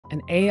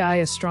An AI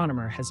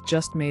astronomer has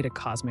just made a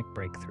cosmic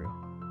breakthrough.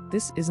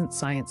 This isn't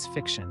science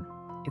fiction.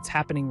 It's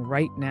happening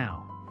right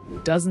now.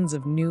 Dozens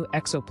of new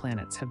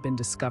exoplanets have been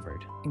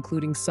discovered,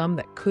 including some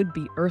that could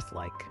be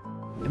Earth-like.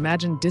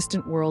 Imagine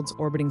distant worlds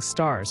orbiting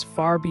stars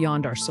far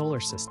beyond our solar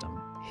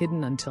system,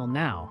 hidden until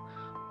now,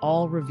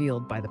 all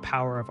revealed by the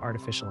power of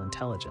artificial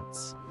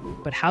intelligence.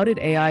 But how did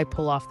AI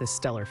pull off this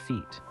stellar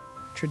feat?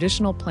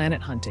 Traditional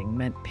planet hunting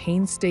meant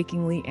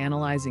painstakingly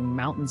analyzing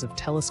mountains of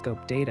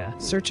telescope data,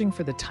 searching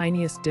for the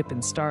tiniest dip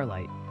in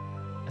starlight,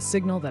 a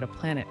signal that a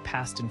planet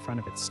passed in front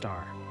of its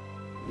star.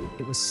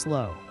 It was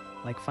slow,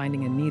 like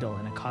finding a needle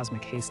in a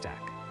cosmic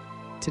haystack.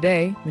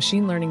 Today,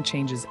 machine learning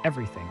changes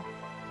everything.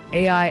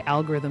 AI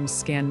algorithms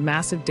scan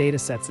massive data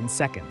sets in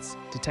seconds,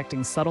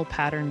 detecting subtle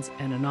patterns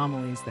and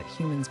anomalies that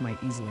humans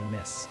might easily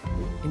miss.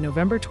 In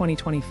November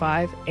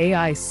 2025,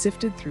 AI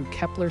sifted through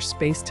Kepler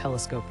Space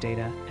Telescope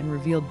data and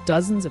revealed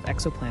dozens of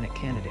exoplanet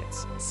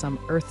candidates, some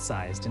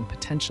Earth-sized and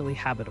potentially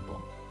habitable.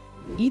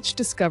 Each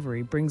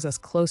discovery brings us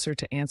closer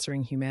to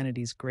answering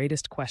humanity's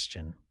greatest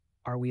question: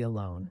 are we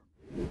alone?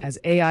 As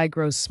AI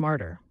grows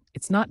smarter,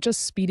 it's not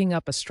just speeding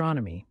up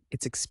astronomy,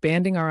 it's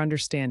expanding our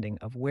understanding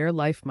of where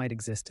life might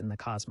exist in the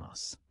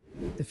cosmos.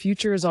 The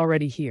future is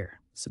already here.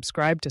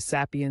 Subscribe to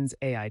Sapiens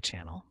AI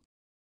channel.